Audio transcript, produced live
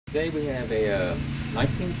Today we have a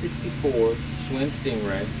 1964 Schwinn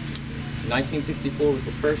Stingray. 1964 was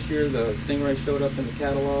the first year the Stingray showed up in the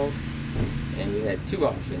catalog, and you had two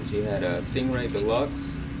options. You had a Stingray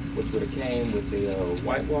Deluxe, which would have came with the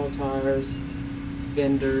white wall tires,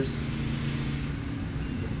 fenders,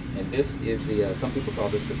 and this is the, some people call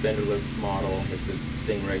this the fenderless model. It's the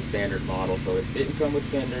Stingray standard model, so it didn't come with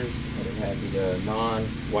fenders, and it had the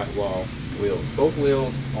non-white wall wheels. Both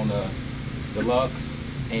wheels on the Deluxe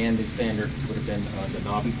and the standard would have been the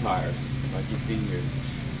knobby tires, like you see here.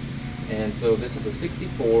 And so this is a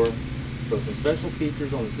 64, so some special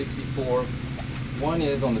features on the 64. One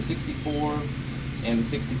is on the 64 and the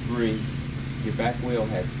 63, your back wheel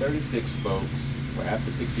had 36 spokes, where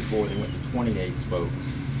after 64 they went to 28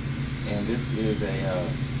 spokes. And this is a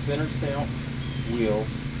center stamp wheel,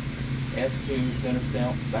 S2 center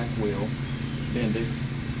stamp back wheel, Bendix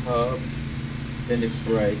hub, Bendix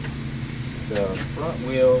brake. The front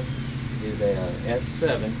wheel is a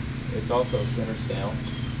S7. It's also center stamp.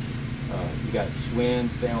 You got Schwinn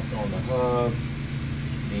stamped on the hub.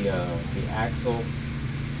 The axle,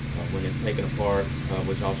 when it's taken apart,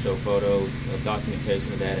 which I'll show photos of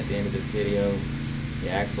documentation of that at the end of this video. The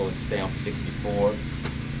axle is stamped 64.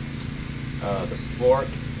 The fork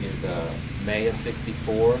is May of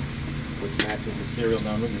 64, which matches the serial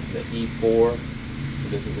number. This is the E4, so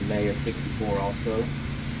this is a May of 64 also.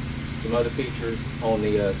 Some other features on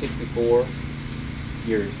the 64,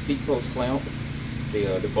 your seat post clamp,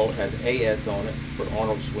 the bolt has AS on it for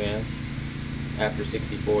Arnold Schwinn. After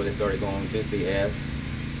 64 they started going with just the S,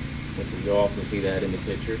 which you'll also see that in the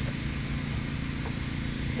pictures.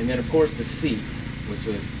 And then of course the seat, which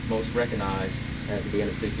was most recognized as the end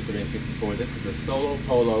of 63 and 64. This is the Solo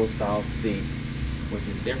Polo style seat, which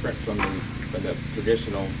is different from the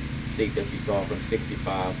traditional seat that you saw from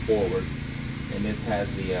 65 forward. And this has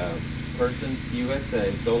the Persons USA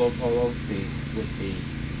Solo Polo seat with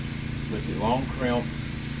the long crimp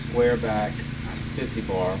square back sissy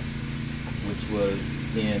bar, which was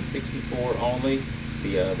in 64 only.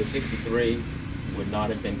 The 63 would not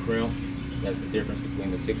have been crimped. That's the difference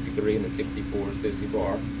between the 63 and the 64 sissy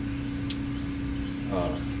bar.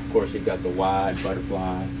 Of course, you've got the wide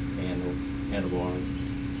butterfly handlebars.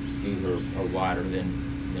 These are wider than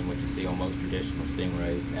what you see on most traditional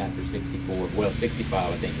Stingrays. After 64, well 65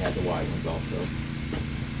 I think had the wide ones also.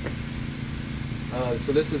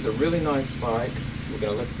 So this is a really nice bike. We're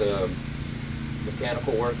going to look at the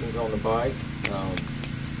mechanical workings on the bike.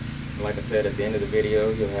 Like I said, at the end of the video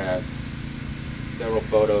you'll have several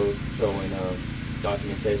photos showing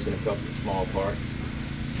documentation of a couple of small parts.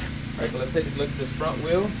 Alright, so let's take a look at this front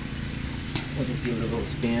wheel. We'll just give it a little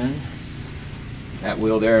spin. That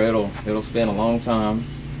wheel there, it'll spin a long time,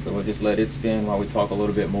 so we'll just let it spin while we talk a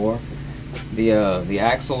little bit more. The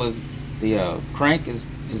axle is, the crank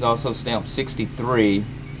is also stamped 63,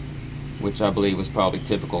 which I believe was probably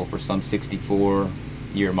typical for some 64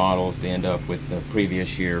 year models to end up with the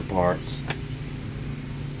previous year parts.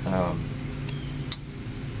 A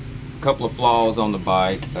couple of flaws on the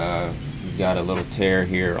bike. You've got a little tear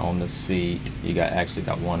here on the seat. You actually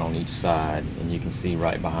got one on each side, and you can see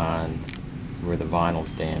right behind where the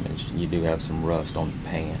vinyl's damaged. You do have some rust on the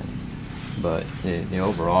pan, but the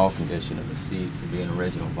overall condition of the seat for being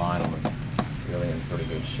original vinyl is really in pretty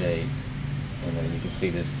good shape. And then you can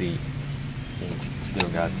see this seat, it's still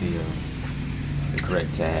got the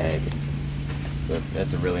correct tag. So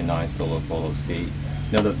that's a really nice Solo Polo seat.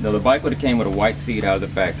 Now the bike would have came with a white seat out of the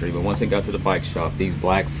factory, but once it got to the bike shop, these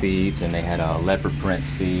black seats, and they had a leopard print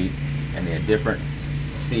seat, and they had different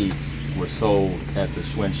seats were sold at the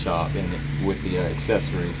Schwinn shop with the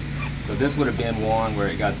accessories. So this would have been one where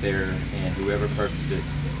it got there and whoever purchased it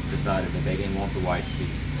decided that they didn't want the white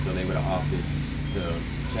seat, so they would have opted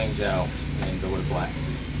to change out and go with a black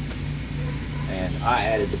seat. And I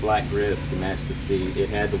added the black grips to match the seat. It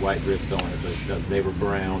had the white grips on it, but they were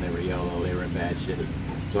brown, they were yellow, they were in bad shape.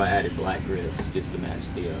 So I added black grips just to match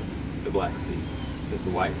the black seat, since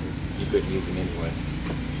the white ones, you couldn't use them anyway.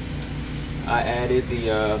 I added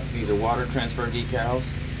these are water transfer decals.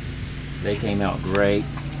 They came out great.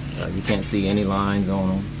 You can't see any lines on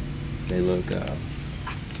them. They look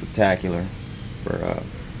spectacular. For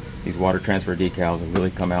these water transfer decals have really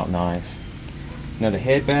come out nice. Now the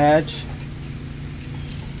head badge.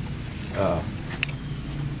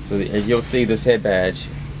 So as you'll see, this head badge,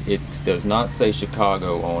 it does not say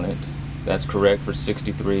Chicago on it. That's correct for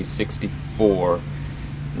 63, 64.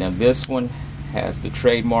 Now this one has the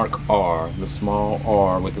trademark R, the small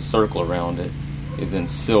R with the circle around it, is in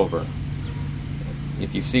silver.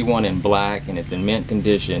 If you see one in black and it's in mint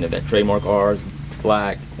condition, if that trademark R is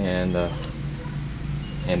black and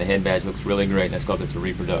and the head badge looks really great, and that's because it's a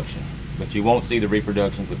reproduction. But you won't see the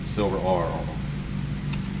reproductions with the silver R on them.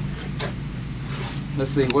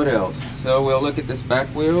 Let's see what else. So we'll look at this back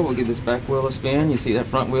wheel. We'll give this back wheel a spin. You see that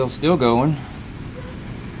front wheel still going.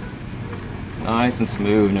 Nice and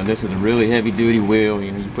smooth. Now this is a really heavy duty wheel.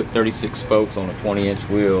 You know, you put 36 spokes on a 20-inch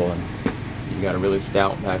wheel, and you got a really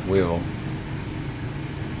stout back wheel.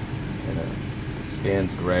 And, it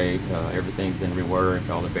spins great. Everything's been reworked.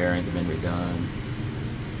 All the bearings have been redone.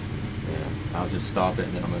 Yeah, I'll just stop it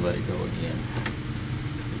and then I'm gonna let it go again.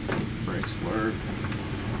 Let's see if the brakes work.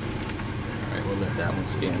 All right, we'll let that one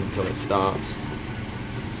spin until it stops.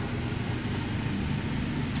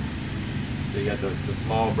 So you got the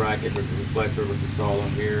small bracket with the reflector, which you saw on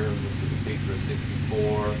here, which is a feature of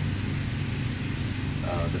 64.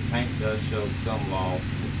 The paint does show some loss.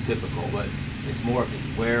 It's typical, but it's more of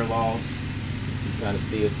this wear loss. You kind of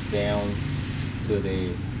see it's down to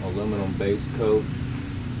the aluminum base coat,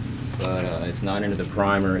 but it's not into the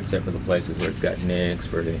primer except for the places where it's got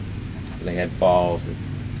nicks, where they had falls,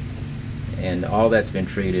 and all that's been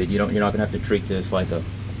treated. You're not gonna have to treat this like an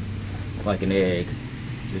egg.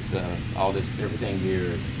 This everything here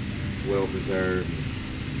is well preserved.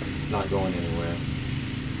 It's not going anywhere.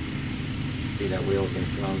 See, that wheel's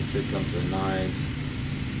should come to a nice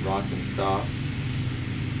rocking stop.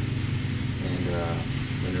 And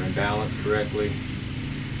when they're in balance correctly,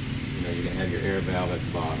 you know, you're gonna have your air valve at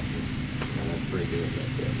the bottom. And that's pretty good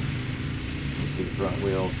right there. You see the front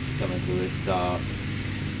wheels coming to its stop.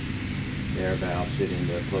 The air valve should end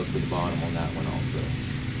up close to the bottom on that one also.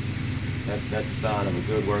 That's a sign of a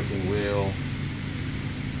good working wheel.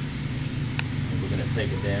 And we're going to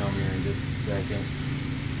take it down here in just a second,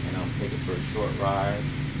 and I'll take it for a short ride.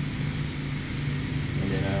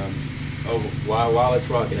 And then, while it's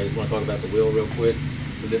rocking, I just want to talk about the wheel real quick.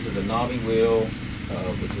 So this is a knobby wheel,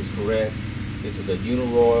 which is correct. This is a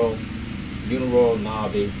Uniroyal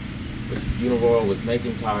knobby, which Uniroyal was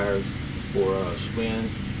making tires for Schwinn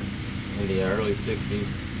in the early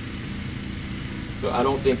 60s. So I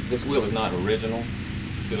don't think this wheel is not original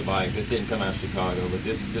to the bike. This didn't come out of Chicago, but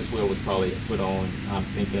this wheel was probably put on, I'm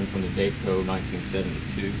thinking, from the date code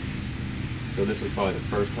 1972. So this was probably the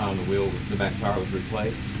first time the back tire was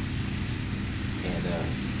replaced. And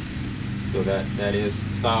so that is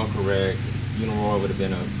style correct. Uniroyal would have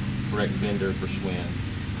been a correct vendor for Schwinn.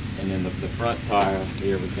 And then the front tire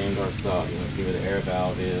here with Vanguard stock, you know, see where the air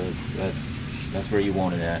valve is. That's where you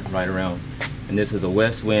want it at, right around. And this is a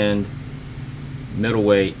Westwind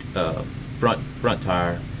middleweight front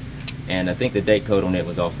tire, and I think the date code on it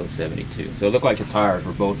was also 72. So it looked like the tires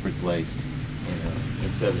were both replaced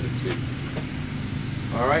in 72.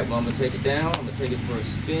 All right, well, I'm gonna take it down. I'm gonna take it for a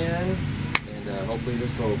spin, and hopefully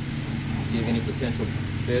this will give any potential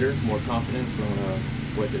bidders more confidence on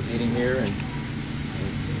what they're getting here. And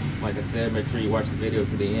like I said, make sure you watch the video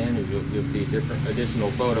to the end, and you'll see different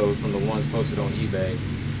additional photos from the ones posted on eBay.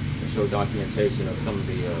 Show documentation of some of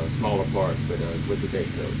the smaller parts, but with the date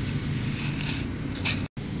codes.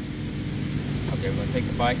 Okay, we're going to take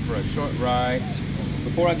the bike for a short ride.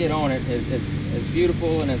 Before I get on it, as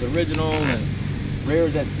beautiful and as original and as rare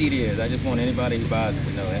as that seat is, I just want anybody who buys it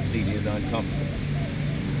to know that seat is uncomfortable.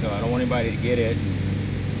 So I don't want anybody to get it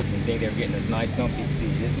and think they're getting this nice comfy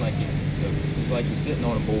seat. It's like you're sitting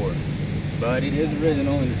on a board. But it is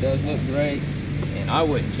original and it does look great, and I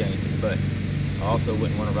wouldn't change it, but I also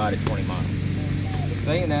wouldn't want to ride it 20 miles. So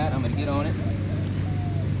saying that, I'm going to get on it,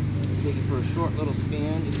 take it for a short little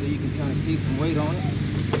spin just so you can kind of see some weight on it.